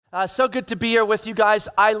So good to be here with you guys.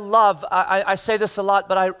 I say this a lot,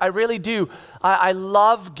 but I really do. I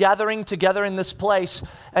love gathering together in this place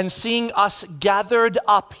and seeing us gathered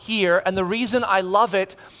up here. And the reason I love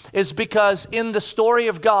it is because in the story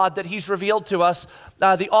of God that He's revealed to us,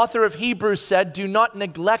 the author of Hebrews said, "Do not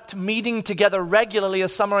neglect meeting together regularly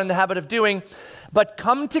as some are in the habit of doing, but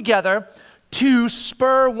come together to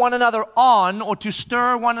spur one another on or to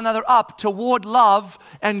stir one another up toward love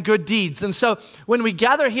and good deeds." And so when we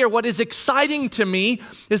gather here, what is exciting to me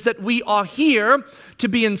is that we are here to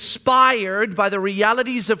be inspired by the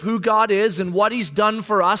realities of who God is and what He's done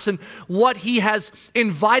for us and what He has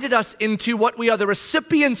invited us into, what we are the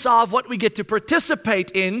recipients of, what we get to participate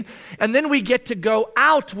in. And then we get to go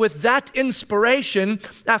out with that inspiration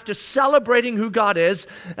after celebrating who God is,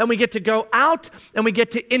 and we get to go out and we get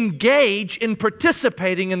to engage in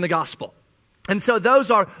participating in the gospel. And so those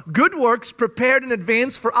are good works prepared in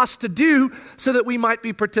advance for us to do so that we might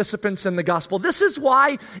be participants in the gospel. This is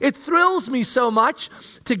why it thrills me so much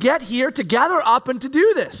to get here, to gather up and to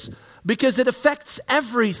do this, because it affects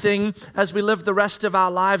everything as we live the rest of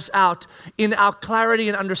our lives out in our clarity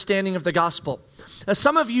and understanding of the gospel. Now,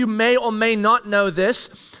 some of you may or may not know this,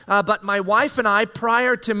 but my wife and I,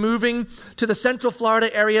 prior to moving to the Central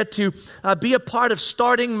Florida area to be a part of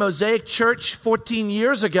starting Mosaic Church 14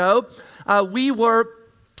 years ago, we were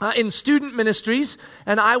in student ministries,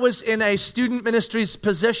 and I was in a student ministries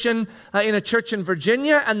position in a church in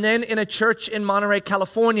Virginia and then in a church in Monterey,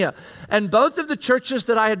 California. And both of the churches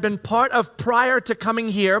that I had been part of prior to coming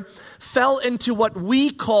here fell into what we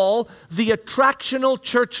call the attractional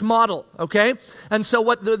church model, okay? And so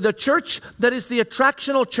what the church that is the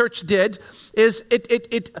attractional church did is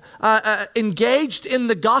it engaged in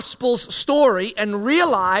the gospel's story and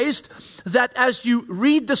realized that as you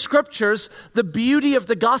read the scriptures, the beauty of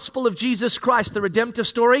the gospel of Jesus Christ, the redemptive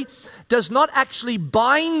story, does not actually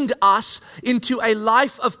bind us into a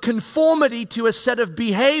life of conformity to a set of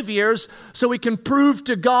behaviors so we can prove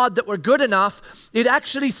to God that we're good enough. It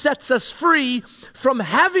actually sets us free from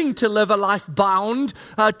having to live a life bound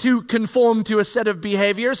to conform to a set of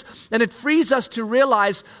behaviors, and it frees us to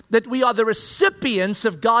realize that we are the recipients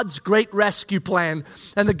of God's great rescue plan.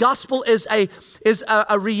 And the gospel is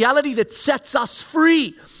a reality that sets us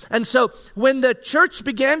free. And so when the church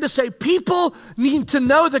began to say people need to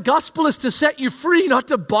know the gospel is to set you free, not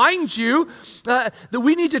to bind you, that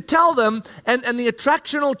we need to tell them, and the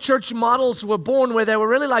attractional church models were born where they were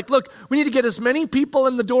really like, look, we need to get as many people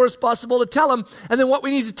in the door as possible to tell them, and then what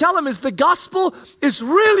we need to tell them is the gospel is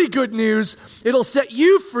really good news. It'll set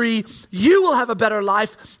you free. You will have a better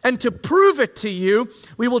life, and to prove it to you,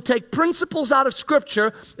 we will take principles out of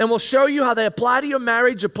Scripture, and we'll show you how they apply to your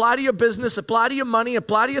marriage, apply to your business, apply to your money,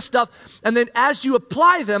 apply to your stuff, and then as you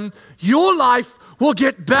apply them, your life will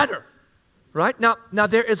get better, right? Now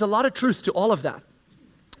there is a lot of truth to all of that.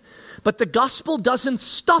 But the gospel doesn't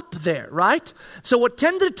stop there, right? So what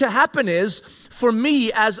tended to happen is, for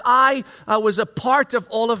me, as I was a part of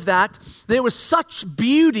all of that, there was such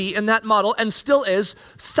beauty in that model, and still is,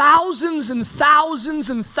 thousands and thousands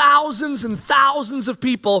and thousands and thousands of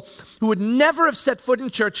people who would never have set foot in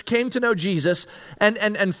church came to know Jesus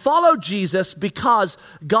and followed Jesus because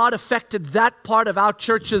God affected that part of our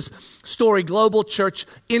church's story, Global Church,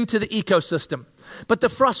 into the ecosystem. But the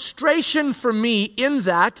frustration for me in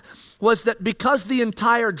that was that because the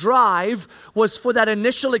entire drive was for that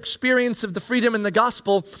initial experience of the freedom in the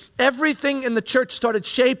gospel, everything in the church started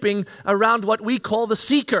shaping around what we call the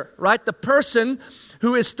seeker, right? The person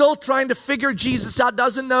who is still trying to figure Jesus out,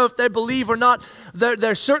 doesn't know if they believe or not.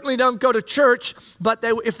 They certainly don't go to church, but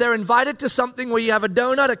if they're invited to something where you have a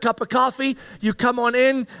donut, a cup of coffee, you come on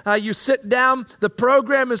in, you sit down, the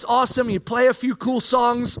program is awesome, you play a few cool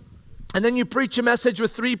songs, and then you preach a message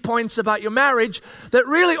with 3 points about your marriage that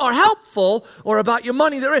really are helpful, or about your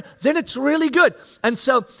money, then it's really good. And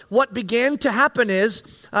so what began to happen is,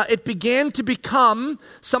 it began to become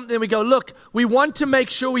something we go, look, we want to make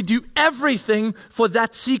sure we do everything for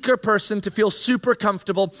that seeker person to feel super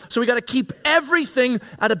comfortable. So we got to keep everything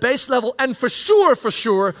at a base level. And for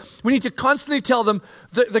sure, we need to constantly tell them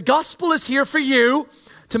the gospel is here for you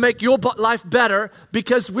to make your life better,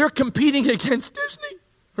 because we're competing against Disney.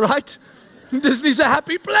 Right? Disney's a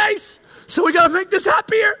happy place, so we got to make this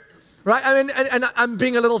happier. Right? I mean, and I'm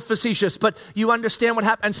being a little facetious, but you understand what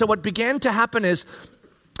happened. And so what began to happen is,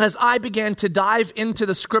 as I began to dive into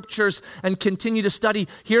the scriptures and continue to study,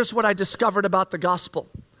 here's what I discovered about the gospel.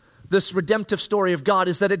 This redemptive story of God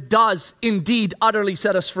is that it does indeed utterly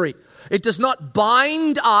set us free. It does not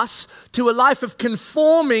bind us to a life of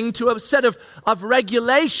conforming to a set of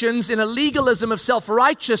regulations in a legalism of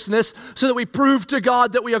self-righteousness so that we prove to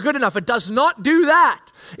God that we are good enough. It does not do that.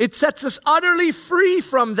 It sets us utterly free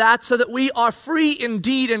from that so that we are free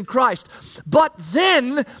indeed in Christ. But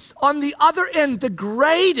then, on the other end, the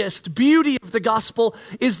greatest beauty of the gospel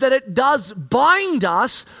is that it does bind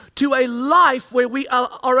us to a life where we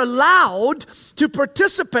are allowed to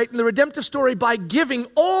participate in the redemptive story by giving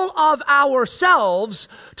all of ourselves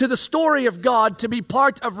to the story of God to be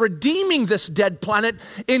part of redeeming this dead planet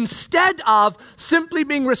instead of simply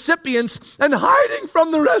being recipients and hiding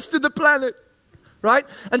from the rest of the planet. Right?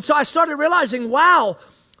 And so I started realizing, wow,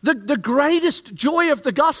 the greatest joy of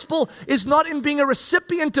the gospel is not in being a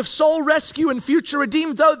recipient of soul rescue and future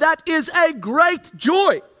redeemed, though that is a great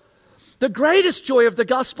joy. The greatest joy of the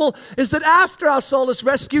gospel is that after our soul is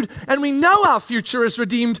rescued and we know our future is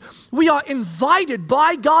redeemed, we are invited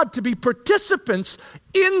by God to be participants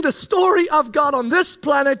in the story of God on this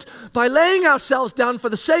planet by laying ourselves down for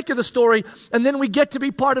the sake of the story, and then we get to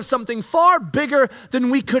be part of something far bigger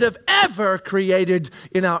than we could have ever created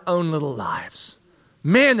in our own little lives.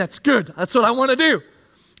 Man, that's good. That's what I want to do.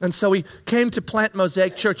 And so we came to plant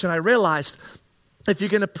Mosaic Church, and I realized if you're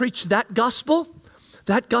going to preach that gospel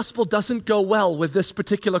doesn't go well with this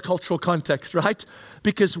particular cultural context, right?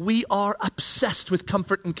 Because we are obsessed with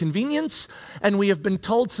comfort and convenience, and we have been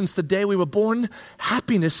told since the day we were born,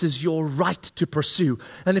 happiness is your right to pursue.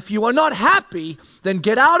 And if you are not happy, then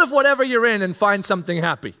get out of whatever you're in and find something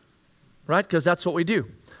happy, right? Because that's what we do,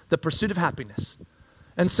 the pursuit of happiness.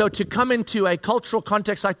 And so to come into a cultural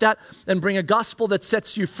context like that and bring a gospel that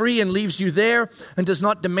sets you free and leaves you there and does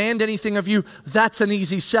not demand anything of you, that's an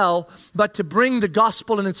easy sell. But to bring the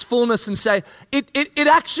gospel in its fullness and say, it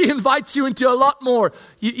actually invites you into a lot more.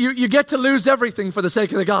 You get to lose everything for the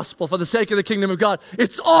sake of the gospel, for the sake of the kingdom of God.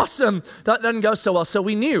 It's awesome. That doesn't go so well. So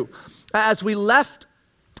we knew as we left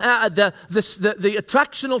the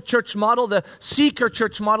attractional church model, the seeker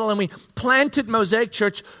church model, and we planted Mosaic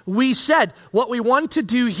Church, we said, what we want to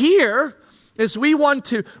do here is we want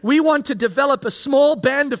to develop a small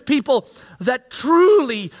band of people that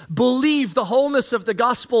truly believe the wholeness of the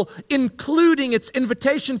gospel, including its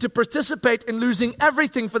invitation to participate in losing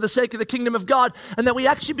everything for the sake of the kingdom of God, and that we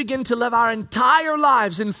actually begin to live our entire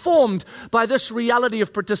lives informed by this reality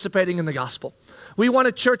of participating in the gospel. We want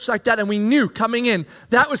a church like that, and we knew coming in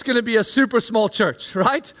that was going to be a super small church,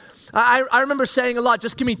 right? I remember saying a lot,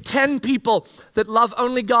 just give me 10 people that love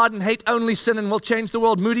only God and hate only sin and will change the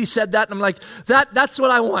world. Moody said that, and I'm like, that's what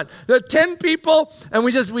I want. There are 10 people, and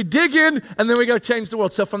we dig in, and then we go change the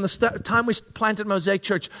world. So from the time we planted Mosaic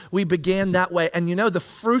Church, we began that way. And you know, the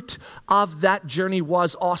fruit of that journey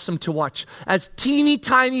was awesome to watch. As teeny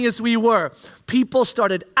tiny as we were, people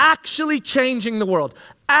started actually changing the world,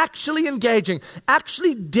 actually engaging,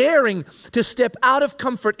 actually daring to step out of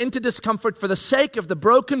comfort into discomfort for the sake of the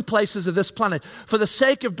broken places of this planet, for the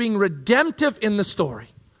sake of being redemptive in the story.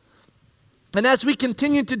 And as we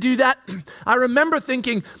continued to do that, I remember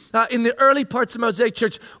thinking in the early parts of Mosaic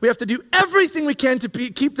Church, we have to do everything we can to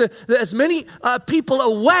keep as many people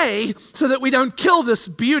away so that we don't kill this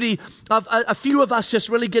beauty of a few of us just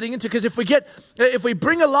really getting into. Because if we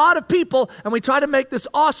bring a lot of people and we try to make this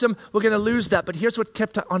awesome, we're going to lose that. But here's what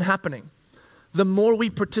kept on happening. The more we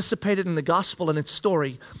participated in the gospel and its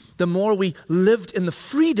story, the more we lived in the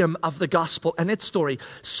freedom of the gospel and its story,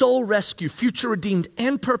 soul rescue, future redeemed,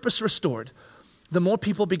 and purpose restored, the more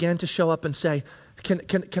people began to show up and say,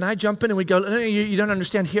 can I jump in? And we go, no, you don't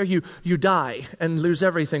understand. Here you die and lose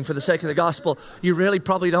everything for the sake of the gospel. You really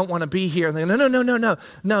probably don't want to be here. And they go,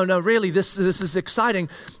 no, really, this is exciting.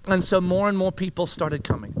 And so more and more people started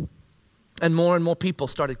coming. And more people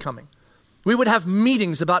started coming. We would have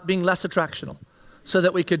meetings about being less attractional so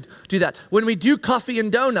that we could do that. When we do coffee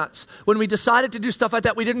and donuts, when we decided to do stuff like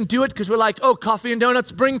that, we didn't do it because we're like, oh, coffee and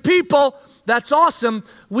donuts bring people. That's awesome.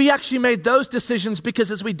 We actually made those decisions because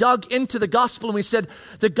as we dug into the gospel and we said,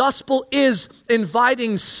 the gospel is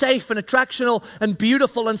inviting, safe and attractional and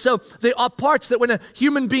beautiful. And so there are parts that when a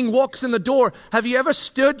human being walks in the door, have you ever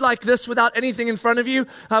stood like this without anything in front of you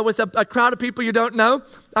with a crowd of people you don't know?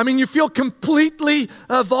 I mean, you feel completely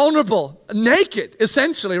vulnerable, naked,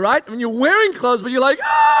 essentially, right? I mean, you're wearing clothes, but you're like,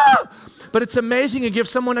 ah! But it's amazing. You give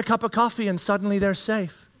someone a cup of coffee and suddenly they're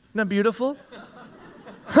safe. Isn't that beautiful?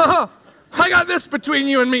 I got this between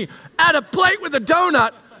you and me. Add a plate with a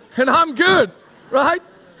donut and I'm good, right?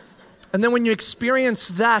 And then when you experience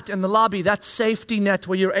that in the lobby, that safety net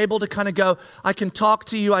where you're able to kind of go, I can talk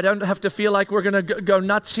to you. I don't have to feel like we're going to go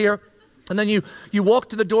nuts here. And then you walk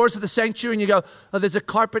to the doors of the sanctuary and you go, oh, there's a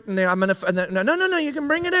carpet in there. No, you can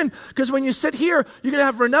bring it in. Because when you sit here, you're going to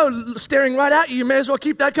have Renault staring right at you. You may as well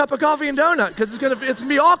keep that cup of coffee and donut because it's going to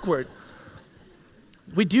be awkward.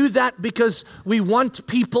 We do that because we want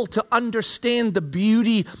people to understand the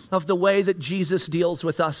beauty of the way that Jesus deals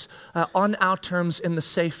with us on our terms in the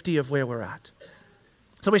safety of where we're at.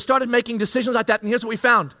 So we started making decisions like that, and here's what we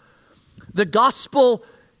found. The gospel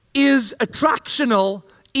is attractional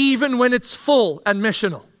even when it's full and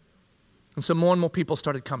missional. And so more and more people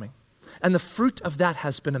started coming. And the fruit of that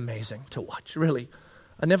has been amazing to watch, really.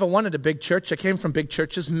 I never wanted a big church. I came from big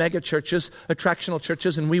churches, mega churches, attractional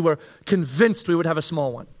churches, and we were convinced we would have a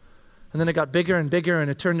small one. And then it got bigger and bigger, and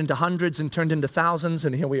it turned into hundreds and turned into thousands,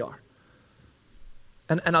 and here we are.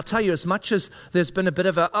 And I'll tell you, as much as there's been a bit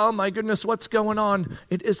of a, oh my goodness, what's going on?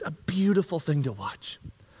 It is a beautiful thing to watch.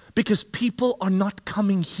 Because people are not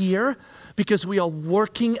coming here because we are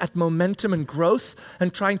working at momentum and growth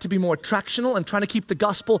and trying to be more attractional and trying to keep the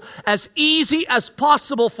gospel as easy as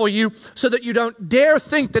possible for you so that you don't dare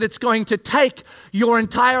think that it's going to take your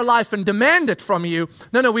entire life and demand it from you.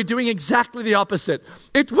 No, we're doing exactly the opposite.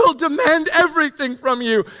 It will demand everything from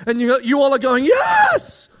you. And you all are going,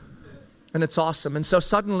 yes! And it's awesome. And so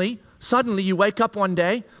suddenly you wake up one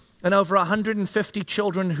day and over 150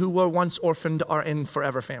 children who were once orphaned are in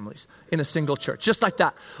forever families in a single church, just like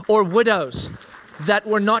that. Or widows that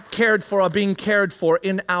were not cared for are being cared for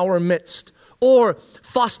in our midst. Or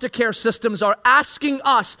foster care systems are asking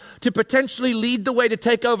us to potentially lead the way to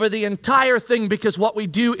take over the entire thing because what we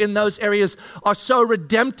do in those areas are so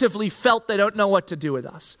redemptively felt they don't know what to do with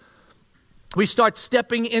us. We start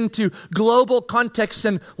stepping into global contexts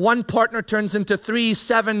and one partner turns into 3,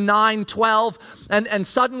 7, 9, 12. And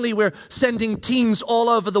suddenly we're sending teams all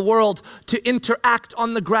over the world to interact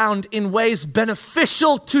on the ground in ways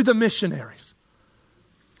beneficial to the missionaries.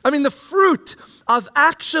 I mean, the fruit of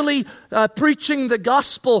actually preaching the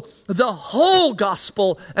gospel, the whole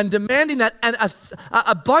gospel, and demanding that, and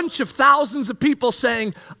a bunch of thousands of people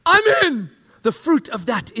saying, I'm in. The fruit of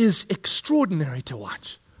that is extraordinary to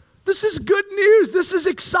watch. This is good news. This is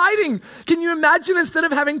exciting. Can you imagine instead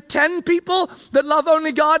of having 10 people that love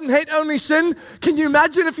only God and hate only sin, can you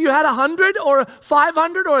imagine if you had 100 or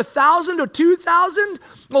 500 or 1,000 or 2,000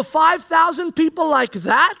 or 5,000 people like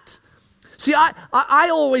that? See, I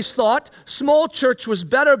always thought small church was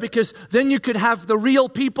better because then you could have the real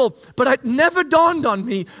people, but it never dawned on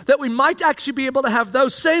me that we might actually be able to have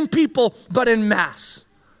those same people, but in mass.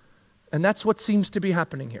 And that's what seems to be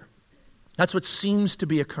happening here. That's what seems to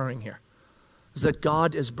be occurring here, is that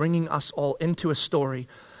God is bringing us all into a story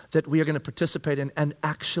that we are going to participate in and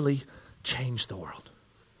actually change the world.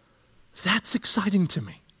 That's exciting to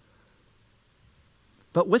me.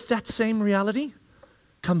 But with that same reality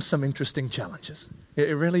comes some interesting challenges.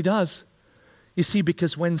 It really does. You see,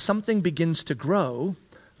 because when something begins to grow,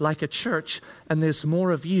 like a church, and there's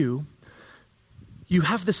more of you, you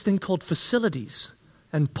have this thing called facilities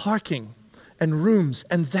and parking and rooms,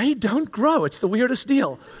 and they don't grow. It's the weirdest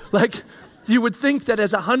deal. Like, you would think that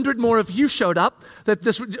as 100 more of you showed up, that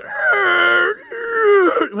this would,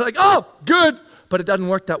 like, oh, good. But it doesn't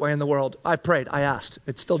work that way in the world. I prayed, I asked.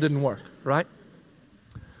 It still didn't work, right?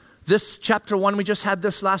 This chapter 1, we just had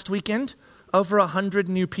this last weekend, over 100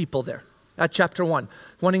 new people there at chapter 1,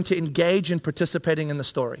 wanting to engage in participating in the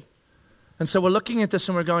story. And so we're looking at this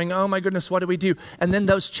and we're going, oh my goodness, what do we do? And then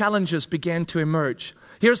those challenges began to emerge.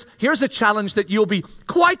 Here's a challenge that you'll be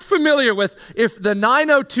quite familiar with if the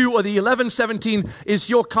 902 or the 1117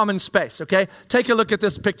 is your common space, okay? Take a look at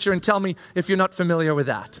this picture and tell me if you're not familiar with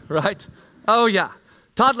that, right? Oh yeah.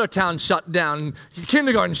 Toddler Town shut down,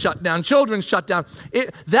 kindergarten shut down, children shut down.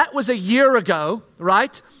 That was a year ago,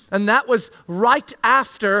 right? And that was right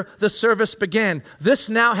after the service began. This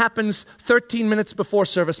now happens 13 minutes before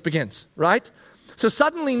service begins, right? So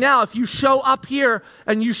suddenly now, if you show up here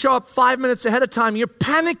and you show up 5 minutes ahead of time, you're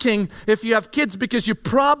panicking if you have kids because you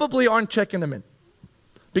probably aren't checking them in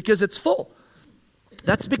because it's full.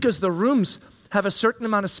 That's because the rooms have a certain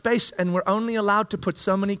amount of space and we're only allowed to put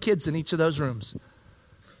so many kids in each of those rooms.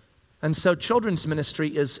 And so children's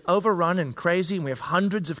ministry is overrun and crazy, and we have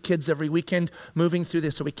hundreds of kids every weekend moving through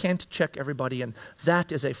this, so we can't check everybody in.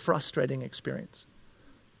 That is a frustrating experience.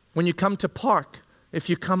 When you come to park, if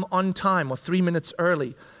you come on time or 3 minutes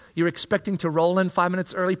early, you're expecting to roll in 5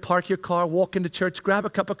 minutes early, park your car, walk into church, grab a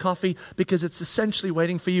cup of coffee because it's essentially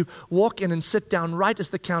waiting for you. Walk in and sit down right as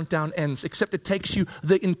the countdown ends, except it takes you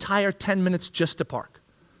the entire 10 minutes just to park.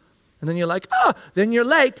 And then you're like, then you're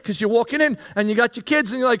late because you're walking in and you got your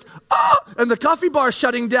kids and you're like, and the coffee bar's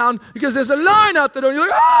shutting down because there's a line out the door. And you're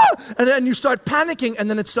like, and then you start panicking and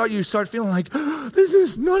then you start feeling like, this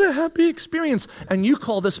is not a happy experience. And you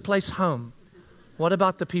call this place home. What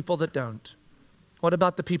about the people that don't? What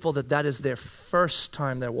about the people that is their first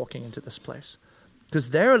time they're walking into this place? Because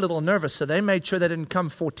they're a little nervous, so they made sure they didn't come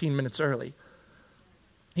 14 minutes early.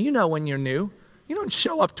 You know when you're new. You don't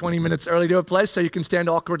show up 20 minutes early to a place so you can stand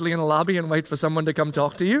awkwardly in a lobby and wait for someone to come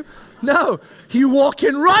talk to you. No, you walk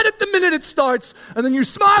in right at the minute it starts, and then you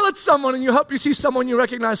smile at someone and you hope you see someone you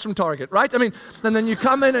recognize from Target, right? I mean, and then you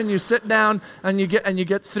come in and you sit down and you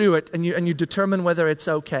get through it and you determine whether it's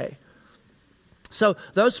okay. So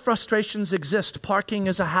those frustrations exist. Parking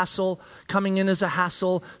is a hassle. Coming in is a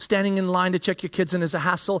hassle. Standing in line to check your kids in is a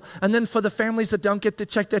hassle. And then for the families that don't get to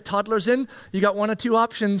check their toddlers in, you got one or two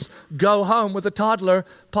options. Go home with a toddler,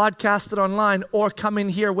 podcast it online, or come in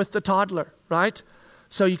here with the toddler, right?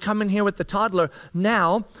 So you come in here with the toddler.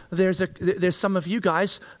 Now, there's some of you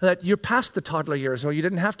guys that you're past the toddler years or you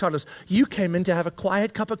didn't have toddlers. You came in to have a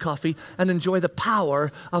quiet cup of coffee and enjoy the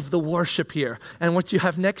power of the worship here. And what you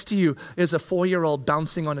have next to you is a 4-year-old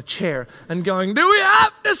bouncing on a chair and going, do we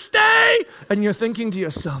have to stay? And you're thinking to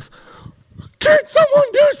yourself, can't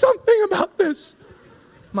someone do something about this?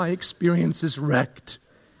 My experience is wrecked.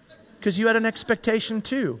 Because you had an expectation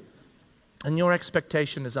too. And your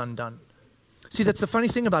expectation is undone. See, that's the funny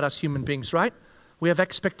thing about us human beings, right? We have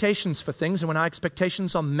expectations for things, and when our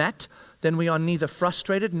expectations are met, then we are neither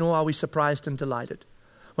frustrated nor are we surprised and delighted.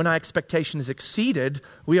 When our expectation is exceeded,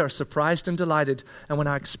 we are surprised and delighted. And when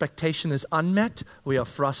our expectation is unmet, we are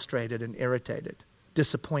frustrated and irritated,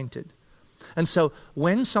 disappointed. And so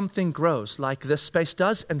when something grows like this space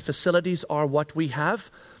does, and facilities are what we have,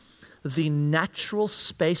 the natural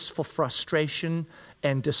space for frustration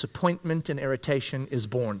and disappointment and irritation is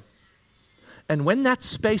born. And when that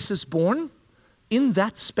space is born, in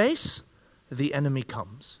that space, the enemy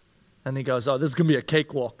comes. And he goes, this is going to be a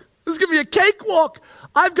cakewalk. This is going to be a cakewalk.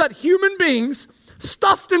 I've got human beings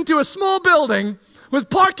stuffed into a small building with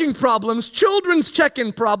parking problems, children's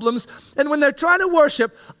check-in problems, and when they're trying to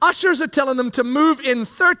worship, ushers are telling them to move in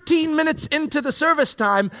 13 minutes into the service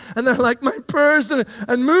time, and they're like, my purse,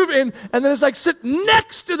 and move in, and then it's like, sit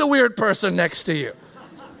next to the weird person next to you.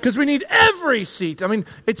 Because we need every seat. I mean,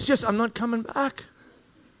 it's just, I'm not coming back.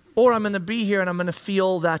 Or I'm going to be here and I'm going to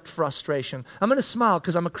feel that frustration. I'm going to smile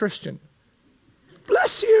because I'm a Christian.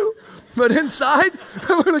 Bless you. But inside,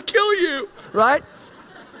 I'm going to kill you, right?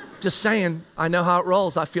 Just saying, I know how it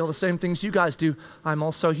rolls. I feel the same things you guys do. I'm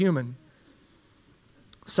also human.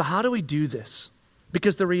 So how do we do this?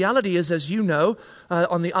 Because the reality is, as you know,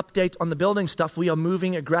 on the update on the building stuff, we are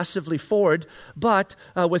moving aggressively forward. But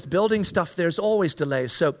with building stuff, there's always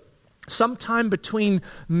delays. So sometime between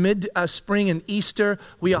mid-spring and Easter,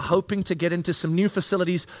 we are hoping to get into some new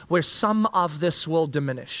facilities where some of this will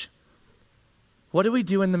diminish. What do we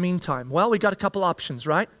do in the meantime? Well, we got a couple options,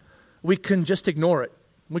 right? We can just ignore it.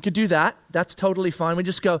 We could do that. That's totally fine. We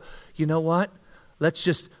just go, you know what? Let's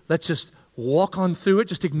just walk on through it,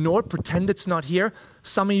 just ignore it, pretend it's not here.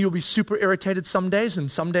 Some of you will be super irritated some days and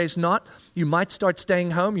some days not. You might start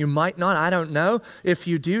staying home, you might not, I don't know. If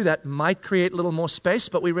you do, that might create a little more space,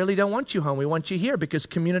 but we really don't want you home. We want you here because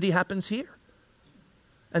community happens here.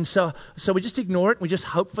 And so we just ignore it, we just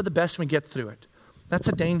hope for the best and we get through it. That's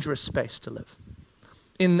a dangerous space to live.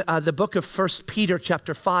 In the book of 1 Peter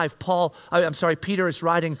chapter 5, Peter is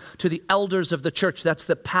writing to the elders of the church. That's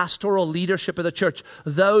the pastoral leadership of the church,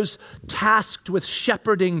 those tasked with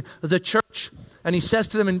shepherding the church. And he says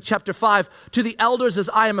to them in chapter 5, to the elders, as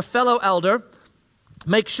I am a fellow elder,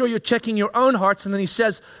 make sure you're checking your own hearts. And then he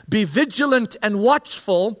says, be vigilant and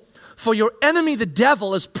watchful, for your enemy, the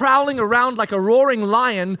devil, is prowling around like a roaring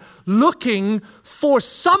lion, looking for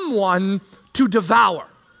someone to devour.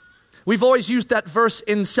 We've always used that verse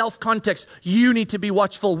in self-context. You need to be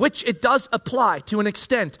watchful, which it does apply to an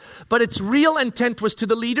extent. But its real intent was to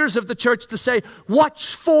the leaders of the church to say,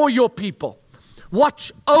 watch for your people.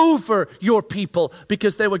 Watch over your people,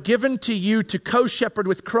 because they were given to you to co-shepherd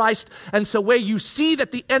with Christ. And so where you see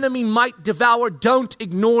that the enemy might devour, don't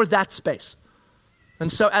ignore that space.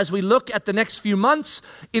 And so as we look at the next few months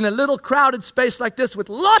in a little crowded space like this with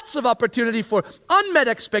lots of opportunity for unmet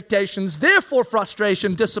expectations, therefore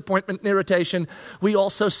frustration, disappointment, and irritation, we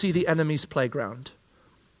also see the enemy's playground.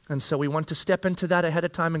 And so we want to step into that ahead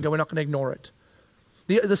of time and go, we're not going to ignore it.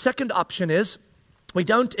 The second option is we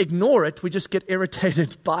don't ignore it, we just get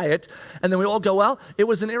irritated by it. And then we all go, well, it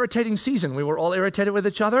was an irritating season. We were all irritated with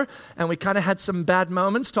each other, and we kind of had some bad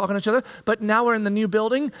moments talking to each other. But now we're in the new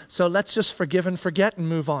building, so let's just forgive and forget and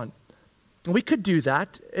move on. We could do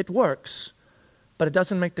that. It works. But it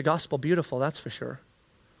doesn't make the gospel beautiful, that's for sure.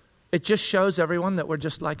 It just shows everyone that we're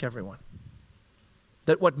just like everyone.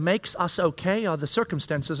 That what makes us okay are the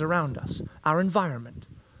circumstances around us, our environment.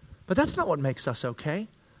 But that's not what makes us okay.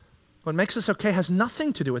 What makes us okay has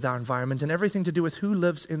nothing to do with our environment and everything to do with who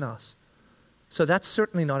lives in us. So that's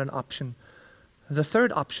certainly not an option. The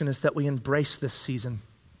third option is that we embrace this season.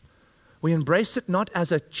 We embrace it not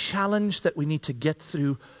as a challenge that we need to get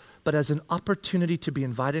through, but as an opportunity to be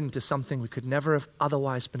invited into something we could never have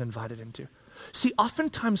otherwise been invited into. See,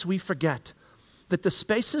 oftentimes we forget that the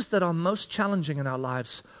spaces that are most challenging in our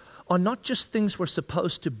lives are not just things we're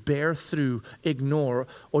supposed to bear through, ignore,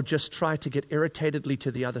 or just try to get irritatedly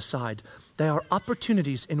to the other side. They are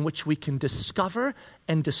opportunities in which we can discover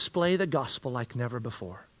and display the gospel like never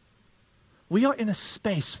before. We are in a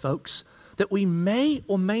space, folks, that we may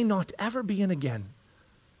or may not ever be in again.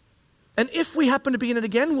 And if we happen to be in it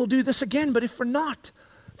again, we'll do this again. But if we're not,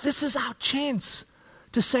 this is our chance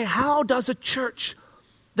to say, how does a church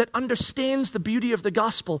that understands the beauty of the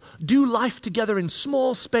gospel do life together in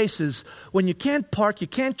small spaces when you can't park, you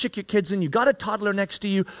can't check your kids in, you got a toddler next to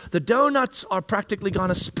you, the donuts are practically gone,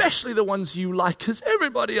 especially the ones you like because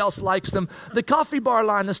everybody else likes them. The coffee bar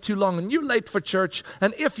line is too long and you're late for church.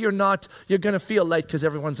 And if you're not, you're going to feel late because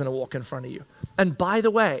everyone's going to walk in front of you. And by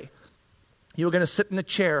the way, you're going to sit in a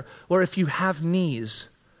chair where if you have knees,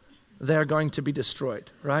 they're going to be destroyed,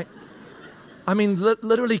 right? I mean,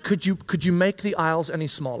 literally, could you make the aisles any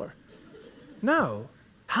smaller? No.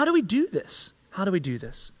 How do we do this? How do we do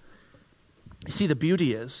this? You see, the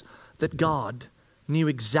beauty is that God knew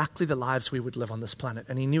exactly the lives we would live on this planet,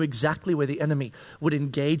 and he knew exactly where the enemy would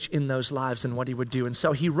engage in those lives and what he would do. And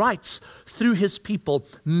so he writes through his people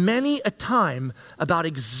many a time about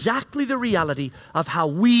exactly the reality of how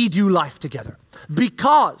we do life together.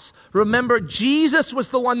 Because, remember, Jesus was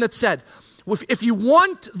the one that said, if you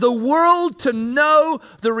want the world to know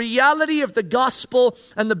the reality of the gospel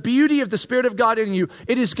and the beauty of the Spirit of God in you,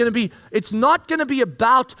 it's not going to be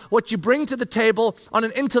about what you bring to the table on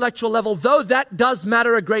an intellectual level, though that does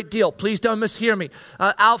matter a great deal. Please don't mishear me.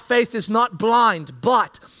 Our faith is not blind,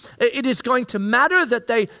 but it is going to matter that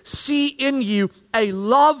they see in you a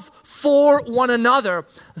love for one another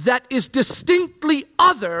that is distinctly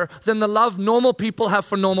other than the love normal people have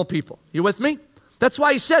for normal people. You with me? That's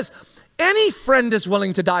why he says, any friend is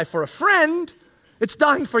willing to die for a friend. It's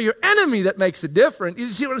dying for your enemy that makes it different. You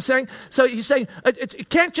see what I'm saying? So he's saying it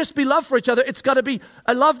can't just be love for each other. It's got to be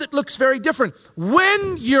a love that looks very different.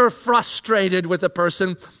 When you're frustrated with a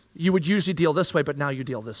person, you would usually deal this way, but now you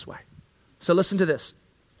deal this way. So listen to this.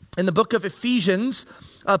 In the book of Ephesians,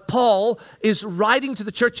 Paul is writing to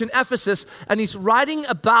the church in Ephesus, and he's writing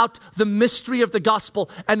about the mystery of the gospel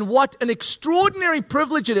and what an extraordinary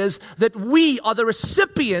privilege it is that we are the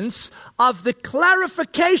recipients of the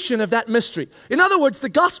clarification of that mystery. In other words, the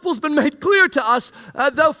gospel's been made clear to us,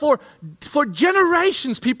 though for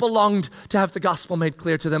generations people longed to have the gospel made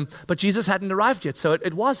clear to them, but Jesus hadn't arrived yet, so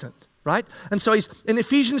it wasn't. Right? And so he's in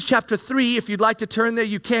Ephesians chapter 3, if you'd like to turn there,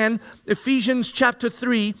 you can. Ephesians chapter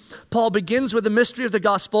 3, Paul begins with the mystery of the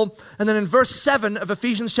gospel. And then in verse 7 of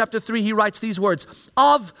Ephesians chapter 3, he writes these words.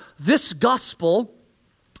 Of this gospel,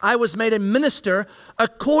 I was made a minister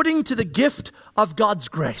according to the gift of God's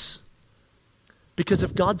grace. Because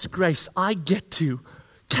of God's grace, I get to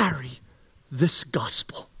carry this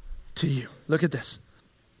gospel to you. Look at this.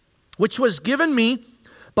 Which was given me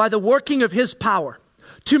by the working of his power.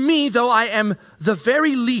 To me, though I am the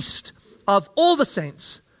very least of all the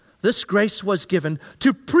saints, this grace was given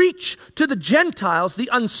to preach to the Gentiles the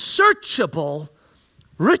unsearchable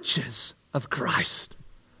riches of Christ.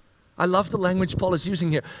 I love the language Paul is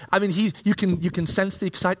using here. I mean, you can sense the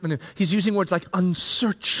excitement. He's using words like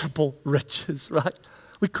unsearchable riches, right?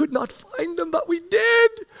 We could not find them, but we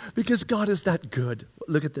did because God is that good.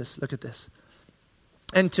 Look at this. Look at this.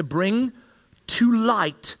 And to bring to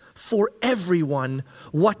light for everyone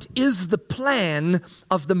what is the plan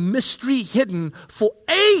of the mystery hidden for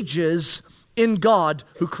ages in God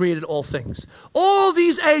who created all things. All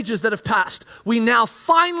these ages that have passed, we now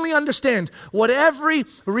finally understand what every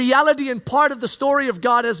reality and part of the story of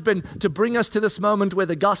God has been to bring us to this moment where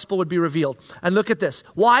the gospel would be revealed. And look at this.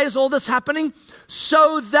 Why is all this happening?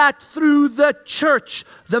 So that through the church,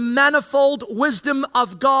 the manifold wisdom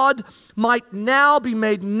of God might now be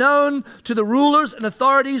made known to the rulers and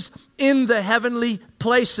authorities in the heavenly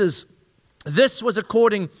places. This was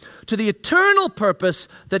according to the eternal purpose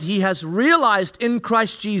that he has realized in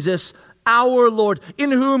Christ Jesus our Lord,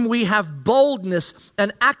 in whom we have boldness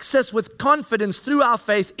and access with confidence through our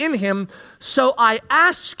faith in him. So I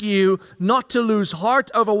ask you not to lose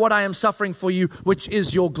heart over what I am suffering for you, which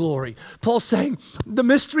is your glory. Paul's saying, the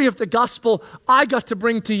mystery of the gospel I got to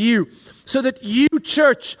bring to you, so that you,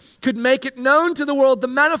 church, could make it known to the world, the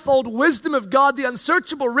manifold wisdom of God, the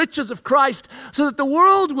unsearchable riches of Christ, so that the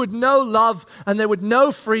world would know love, and they would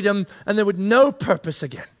know freedom, and they would know purpose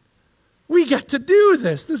again. We get to do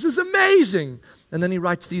this. This is amazing. And then he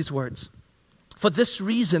writes these words. For this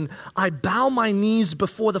reason, I bow my knees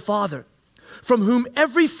before the Father, from whom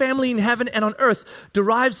every family in heaven and on earth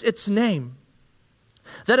derives its name,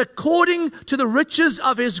 that according to the riches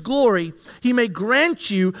of his glory, he may grant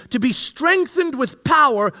you to be strengthened with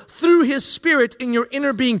power through his Spirit in your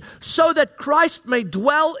inner being, so that Christ may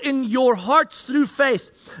dwell in your hearts through faith,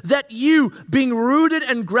 that you, being rooted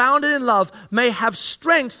and grounded in love, may have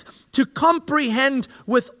strength to comprehend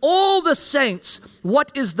with all the saints what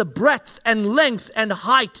is the breadth and length and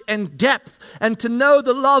height and depth, and to know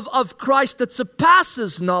the love of Christ that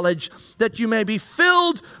surpasses knowledge, that you may be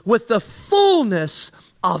filled with the fullness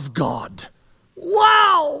of God.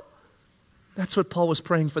 Wow! That's what Paul was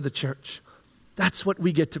praying for the church. That's what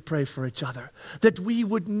we get to pray for each other. That we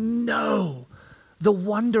would know the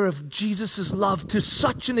wonder of Jesus' love to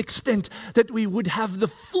such an extent that we would have the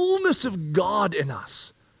fullness of God in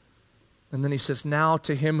us. And then he says, now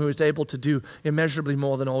to him who is able to do immeasurably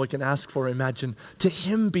more than all we can ask for or imagine, to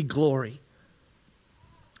him be glory.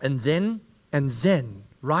 And then,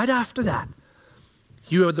 right after that,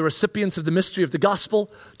 you are the recipients of the mystery of the gospel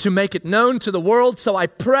to make it known to the world. So I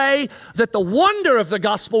pray that the wonder of the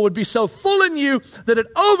gospel would be so full in you that it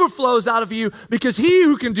overflows out of you, because he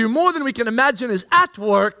who can do more than we can imagine is at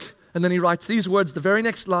work. And then he writes these words, the very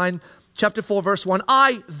next line, chapter 4, verse 1.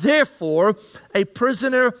 I, therefore, a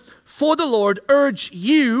prisoner for the Lord, urge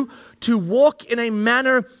you to walk in a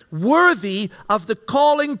manner worthy of the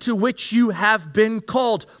calling to which you have been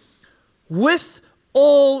called, with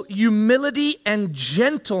all humility and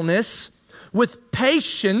gentleness, with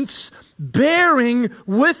patience, bearing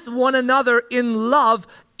with one another in love,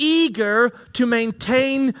 eager to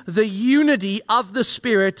maintain the unity of the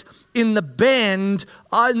Spirit in the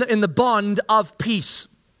bond of peace.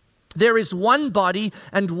 There is one body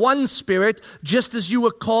and one Spirit, just as you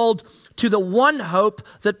were called to the one hope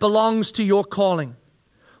that belongs to your calling.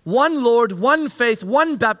 One Lord, one faith,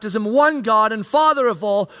 one baptism, one God and Father of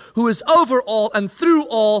all, who is over all and through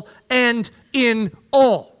all and in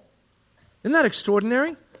all. Isn't that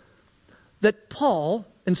extraordinary? That Paul,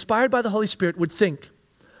 inspired by the Holy Spirit, would think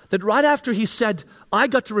that right after he said, I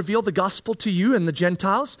got to reveal the gospel to you and the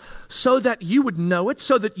Gentiles so that you would know it,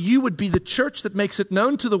 so that you would be the church that makes it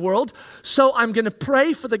known to the world. So I'm going to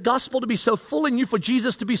pray for the gospel to be so full in you, for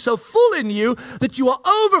Jesus to be so full in you that you are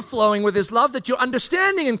overflowing with his love, that your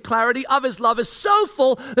understanding and clarity of his love is so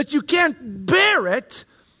full that you can't bear it,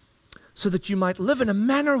 so that you might live in a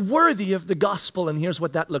manner worthy of the gospel. And here's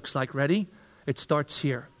what that looks like. Ready? It starts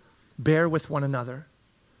here. Bear with one another.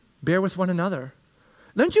 Bear with one another.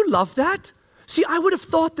 Don't you love that? See, I would have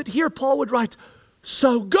thought that here Paul would write,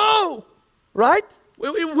 so go, right?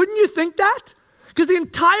 Wouldn't you think that? Because the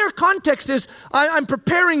entire context is, I'm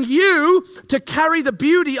preparing you to carry the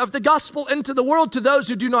beauty of the gospel into the world to those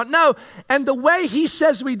who do not know. And the way he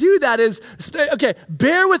says we do that is, okay,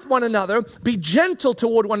 bear with one another, be gentle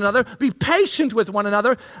toward one another, be patient with one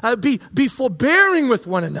another, be forbearing with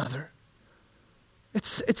one another.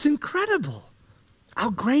 It's incredible.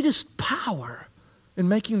 Our greatest power in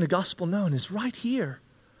making the gospel known is right here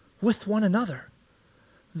with one another.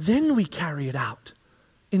 Then we carry it out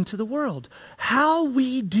into the world. How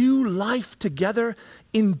we do life together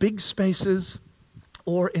in big spaces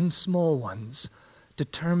or in small ones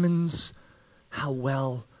determines how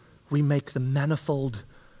well we make the manifold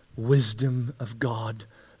wisdom of God,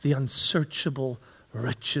 the unsearchable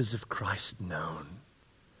riches of Christ known.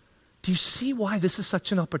 Do you see why this is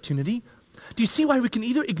such an opportunity? Do you see why we can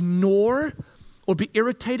either ignore or be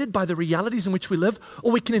irritated by the realities in which we live,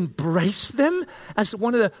 or we can embrace them as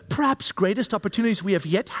one of the perhaps greatest opportunities we have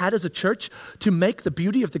yet had as a church to make the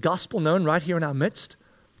beauty of the gospel known right here in our midst?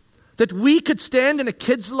 That we could stand in a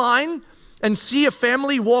kid's line and see a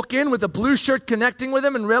family walk in with a blue shirt connecting with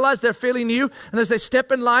them and realize they're fairly new, and as they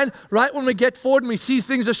step in line, right when we get forward and we see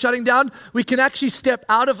things are shutting down, we can actually step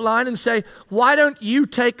out of line and say, why don't you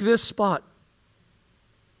take this spot?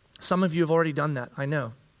 Some of you have already done that, I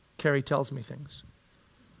know. Carrie tells me things.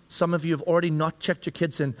 Some of you have already not checked your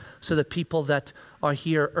kids in so that people that are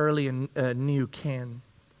here early and new can.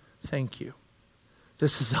 Thank you.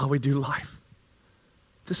 This is how we do life.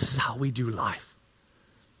 This is how we do life.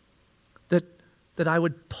 That that I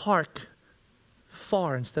would park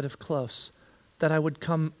far instead of close, that I would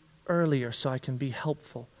come earlier so I can be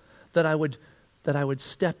helpful, that I would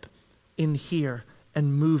step in here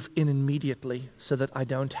and move in immediately so that I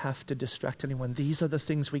don't have to distract anyone. These are the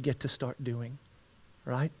things we get to start doing,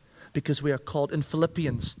 right? Because we are called. In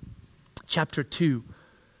Philippians chapter 2,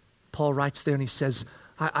 Paul writes there and he says,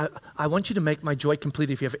 I want you to make my joy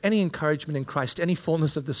complete. If you have any encouragement in Christ, any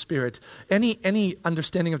fullness of the Spirit, any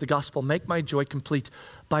understanding of the gospel, make my joy complete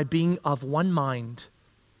by being of one mind,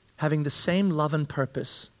 having the same love and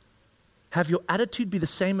purpose. Have your attitude be the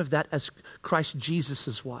same of that as Christ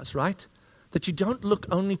Jesus's was, right? That you don't look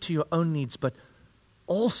only to your own needs, but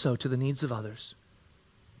also to the needs of others,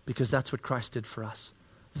 because that's what Christ did for us.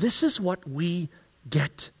 This is what we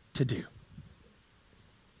get to do.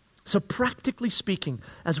 So practically speaking,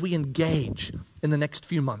 as we engage in the next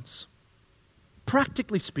few months,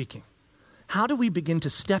 practically speaking, how do we begin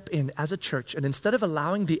to step in as a church and instead of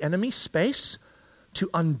allowing the enemy space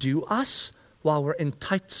to undo us while we're in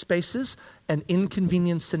tight spaces and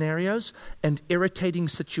inconvenient scenarios and irritating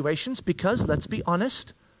situations, because let's be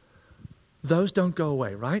honest, those don't go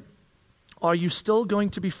away, right? Are you still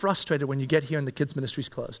going to be frustrated when you get here and the kids' ministry's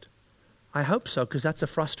closed? I hope so, because that's a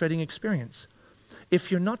frustrating experience.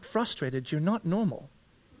 If you're not frustrated, you're not normal.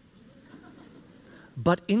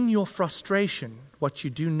 But in your frustration, what you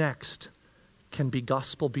do next can be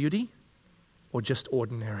gospel beauty or just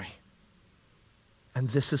ordinary. And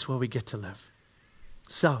this is where we get to live.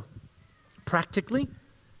 So, practically,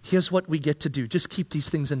 here's what we get to do. Just keep these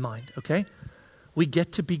things in mind, okay? We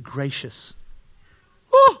get to be gracious.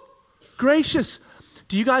 Oh, gracious.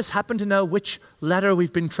 Do you guys happen to know which letter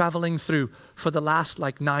we've been traveling through for the last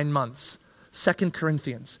 9 months? 2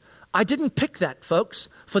 Corinthians. I didn't pick that, folks,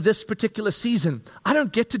 for this particular season. I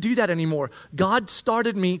don't get to do that anymore. God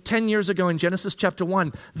started me 10 years ago in Genesis chapter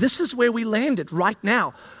 1. This is where we landed right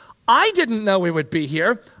now. I didn't know we would be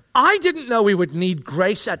here. I didn't know we would need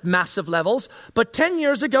grace at massive levels, but 10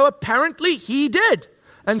 years ago, apparently he did.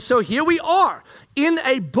 And so here we are in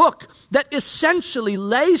a book that essentially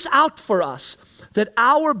lays out for us that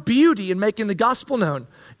our beauty in making the gospel known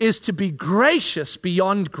is to be gracious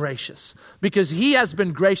beyond gracious, because he has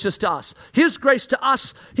been gracious to us. His grace to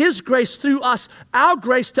us, his grace through us, our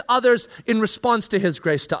grace to others in response to his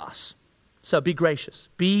grace to us. So be gracious.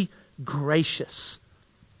 Be gracious.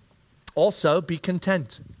 Also, be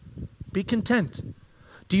content. Be content.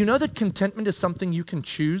 Do you know that contentment is something you can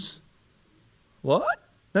choose? What?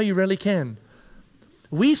 No, you really can.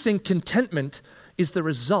 We think contentment is the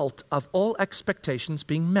result of all expectations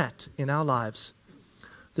being met in our lives.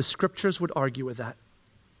 The scriptures would argue with that.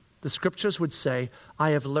 The scriptures would say, I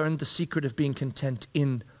have learned the secret of being content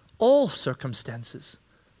in all circumstances,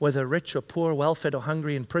 whether rich or poor, well-fed or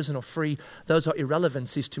hungry, in prison or free. Those are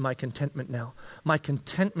irrelevancies to my contentment now. My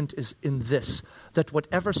contentment is in this, that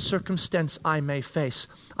whatever circumstance I may face,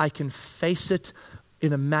 I can face it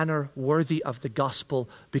in a manner worthy of the gospel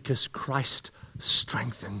because Christ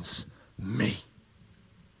strengthens me.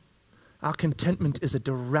 Our contentment is a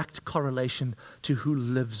direct correlation to who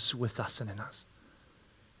lives with us and in us.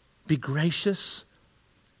 Be gracious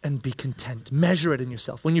and be content. Measure it in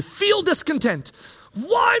yourself. When you feel discontent,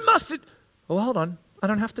 why must it? Oh, hold on. I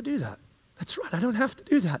don't have to do that. That's right. I don't have to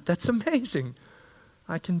do that. That's amazing.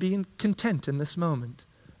 I can be content in this moment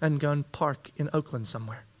and go and park in Oakland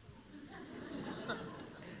somewhere.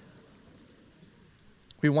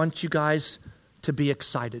 We want you guys to be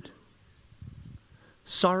excited.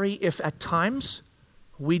 Sorry if at times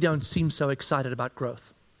we don't seem so excited about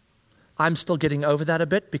growth. I'm still getting over that a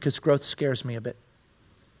bit because growth scares me a bit.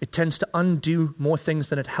 It tends to undo more things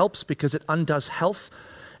than it helps because it undoes health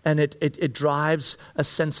and it drives a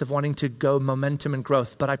sense of wanting to go momentum and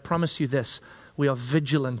growth. But I promise you this, we are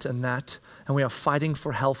vigilant in that and we are fighting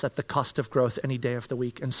for health at the cost of growth any day of the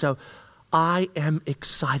week. And so I am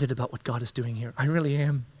excited about what God is doing here. I really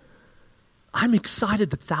am. I'm excited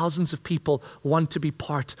that thousands of people want to be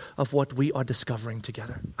part of what we are discovering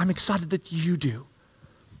together. I'm excited that you do.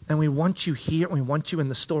 And we want you here, and we want you in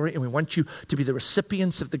the story, and we want you to be the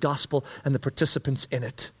recipients of the gospel and the participants in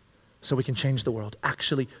it so we can change the world,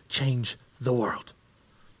 actually change the world.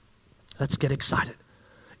 Let's get excited.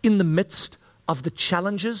 In the midst of the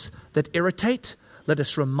challenges that irritate, let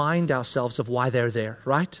us remind ourselves of why they're there,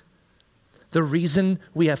 right? The reason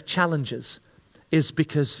we have challenges is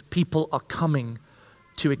because people are coming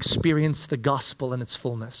to experience the gospel in its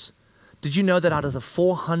fullness. Did you know that out of the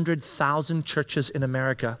 400,000 churches in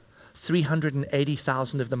America,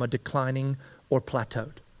 380,000 of them are declining or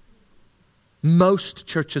plateaued? Most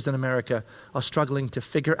churches in America are struggling to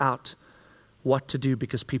figure out what to do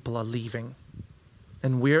because people are leaving.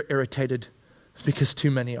 And we're irritated because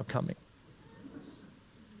too many are coming.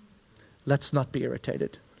 Let's not be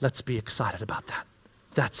irritated. Let's be excited about that.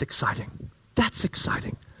 That's exciting. That's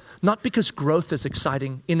exciting. Not because growth is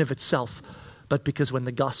exciting in of itself, but because when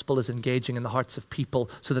the gospel is engaging in the hearts of people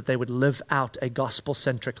so that they would live out a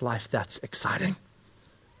gospel-centric life, that's exciting.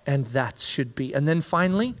 And that should be. And then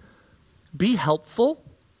finally, be helpful.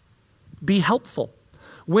 Be helpful.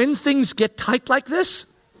 When things get tight like this,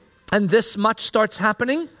 and this much starts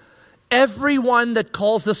happening, everyone that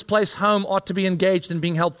calls this place home ought to be engaged in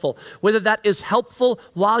being helpful. Whether that is helpful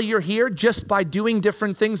while you're here just by doing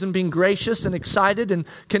different things and being gracious and excited and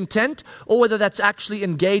content, or whether that's actually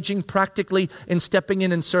engaging practically in stepping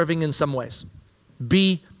in and serving in some ways.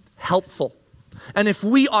 Be helpful. And if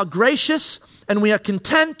we are gracious and we are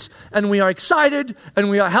content and we are excited and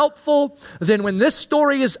we are helpful, then when this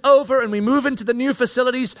story is over and we move into the new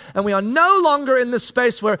facilities and we are no longer in this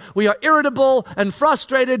space where we are irritable and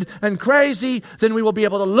frustrated and crazy, then we will be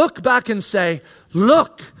able to look back and say,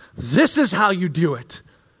 look, this is how you do it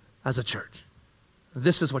as a church.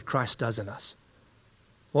 This is what Christ does in us.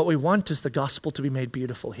 What we want is the gospel to be made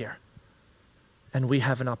beautiful here. And we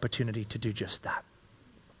have an opportunity to do just that.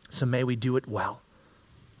 So may we do it well.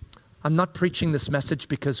 I'm not preaching this message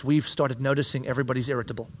because we've started noticing everybody's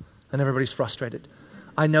irritable and everybody's frustrated.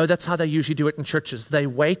 I know that's how they usually do it in churches. They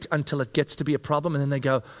wait until it gets to be a problem and then they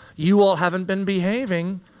go, you all haven't been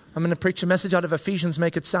behaving. I'm going to preach a message out of Ephesians,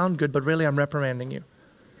 make it sound good, but really I'm reprimanding you.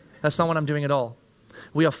 That's not what I'm doing at all.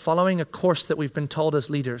 We are following a course that we've been told as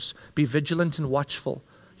leaders. Be vigilant and watchful.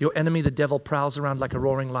 Your enemy, the devil, prowls around like a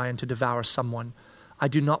roaring lion to devour someone. I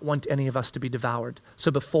do not want any of us to be devoured. So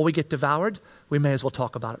before we get devoured, we may as well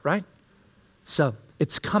talk about it, right? So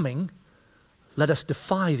it's coming. Let us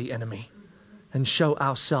defy the enemy and show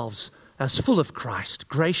ourselves as full of Christ,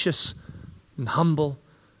 gracious and humble,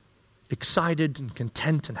 excited and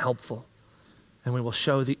content and helpful. And we will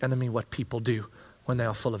show the enemy what people do when they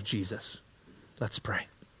are full of Jesus. Let's pray.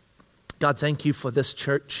 God, thank you for this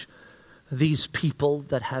church, these people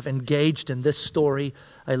that have engaged in this story,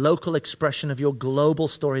 a local expression of your global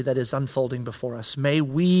story that is unfolding before us. May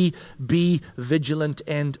we be vigilant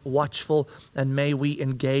and watchful, and may we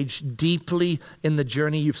engage deeply in the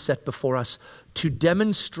journey you've set before us to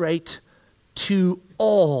demonstrate to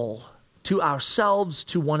all, to ourselves,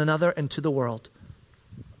 to one another, and to the world,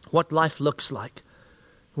 what life looks like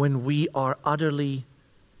when we are utterly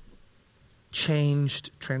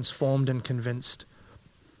changed, transformed, and convinced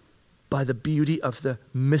by the beauty of the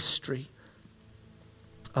mystery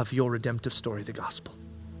of your redemptive story, the gospel.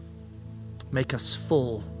 Make us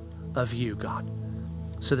full of you, God,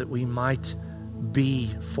 so that we might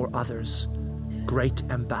be for others great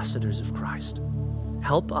ambassadors of Christ.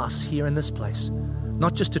 Help us here in this place,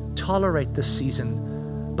 not just to tolerate this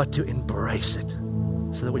season, but to embrace it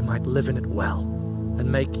so that we might live in it well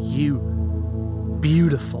and make you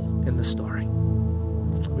beautiful in the story.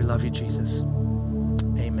 We love you, Jesus.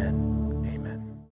 Amen.